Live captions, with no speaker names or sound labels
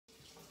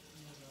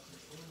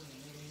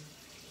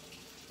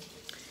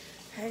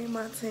Hey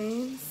my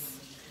teens,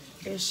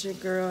 it's your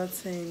girl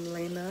Team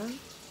Lena.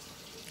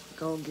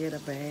 Go get a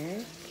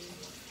bag.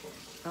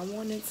 I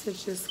wanted to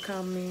just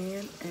come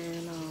in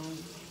and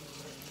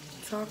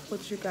talk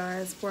with you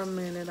guys for a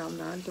minute. I'm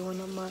not doing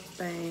a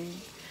mukbang.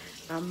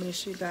 I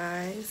miss you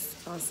guys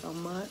all so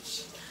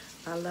much.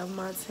 I love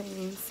my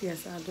teens.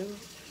 Yes, I do.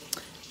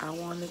 I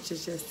wanted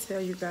to just tell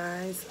you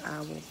guys I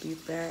will be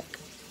back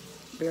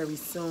very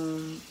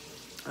soon.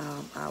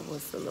 I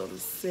was a little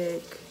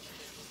sick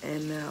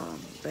and now I'm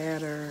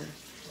better.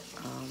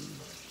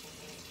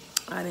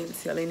 I didn't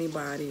tell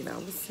anybody that I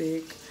was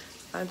sick.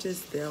 I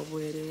just dealt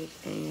with it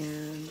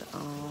and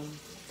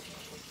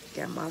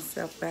got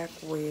myself back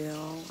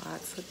well. I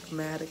took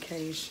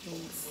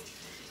medications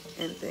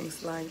and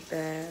things like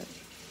that.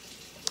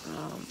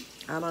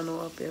 I don't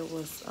know if it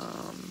was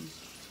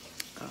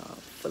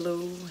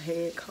flu,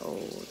 head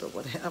cold, or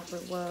whatever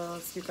it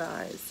was, you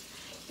guys.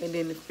 It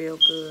didn't feel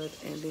good,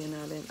 and then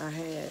I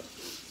had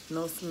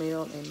no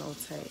smell and no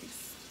taste,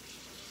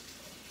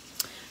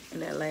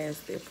 and that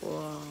lasted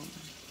for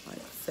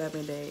like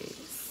 7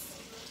 days.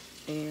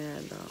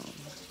 And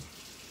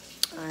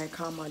I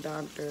called my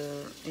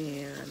doctor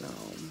and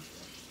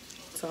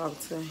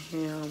talked to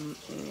him,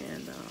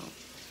 and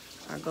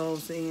I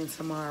goes in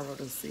tomorrow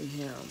to see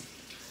him.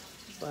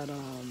 But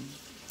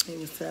he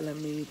was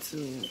telling me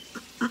to,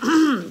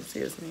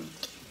 excuse me,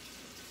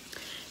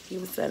 he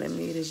was telling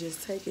me to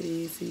just take it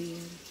easy,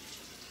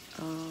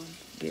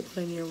 get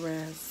plenty of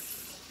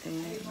rest,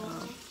 and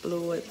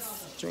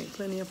fluids, drink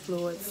plenty of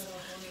fluids.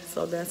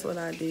 So that's what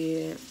I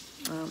did.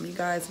 You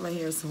guys might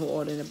hear some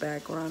water in the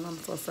background. I'm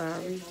so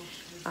sorry.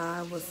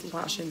 I was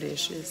washing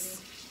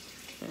dishes,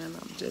 and I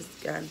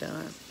just got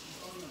done.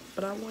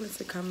 But I wanted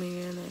to come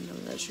in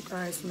and let you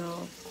guys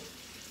know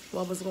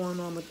what was going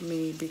on with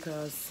me,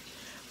 because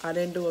I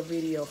didn't do a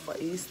video for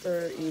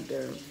Easter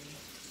either,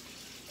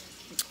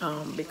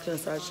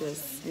 because I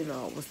just,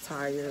 was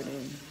tired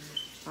and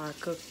I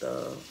cooked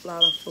a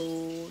lot of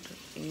food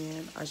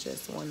and I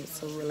just wanted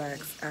to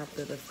relax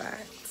after the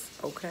fact,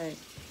 okay?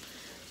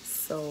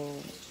 So,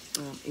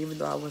 even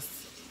though I was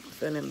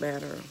feeling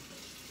better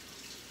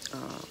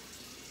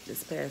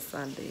this past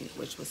Sunday,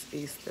 which was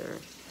Easter,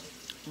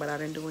 but I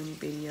didn't do any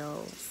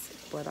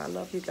videos. But I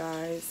love you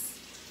guys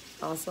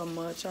all so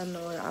much. I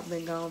know I've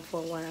been gone for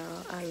a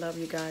while. I love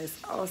you guys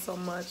all so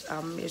much.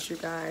 I miss you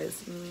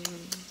guys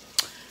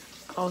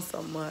all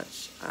so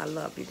much. I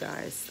love you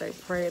guys. Stay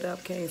prayed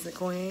up, kings and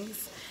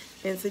queens.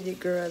 Into your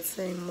girl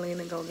Team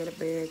Lena, go get a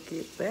bag,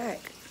 get back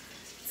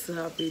to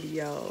her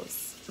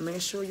videos.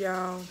 Make sure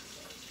y'all,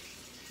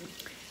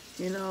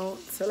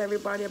 tell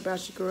everybody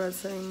about your girl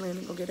Team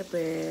Lena, go get a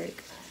bag.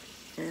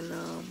 And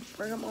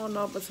bring them on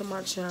over to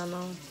my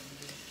channel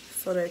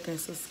so they can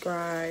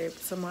subscribe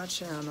to my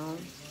channel.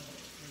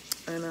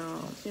 And,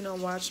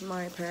 watch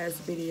my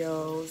past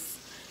videos.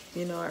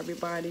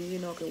 Everybody,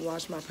 can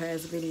watch my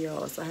past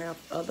videos. I have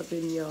other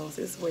videos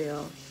as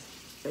well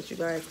that you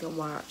guys can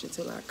watch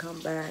until I come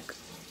back.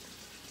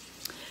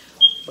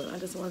 But I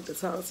just wanted to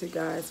talk to you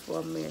guys for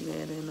a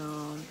minute and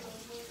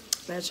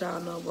let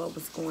y'all know what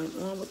was going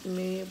on with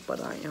me.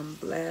 But I am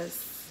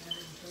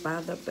blessed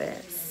by the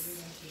best.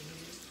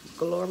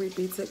 Glory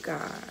be to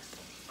God.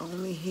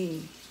 Only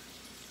He,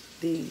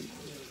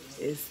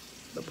 is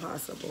the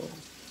possible.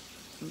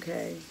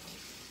 Okay?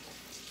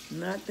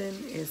 Nothing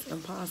is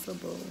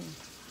impossible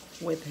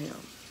with Him.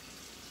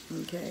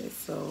 Okay?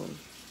 So,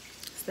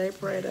 stay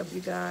prayed up,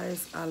 you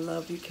guys. I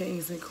love you,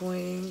 kings and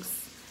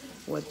queens,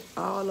 with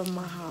all of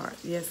my heart.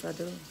 Yes, I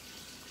do.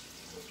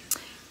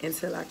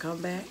 Until I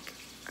come back,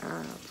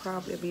 I'll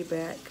probably be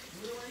back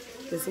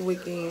this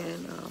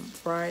weekend,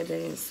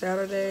 Friday and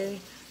Saturday.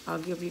 I'll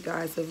give you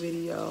guys a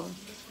video.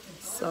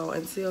 So,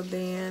 until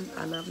then,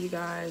 I love you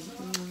guys.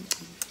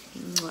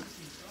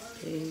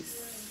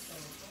 Peace.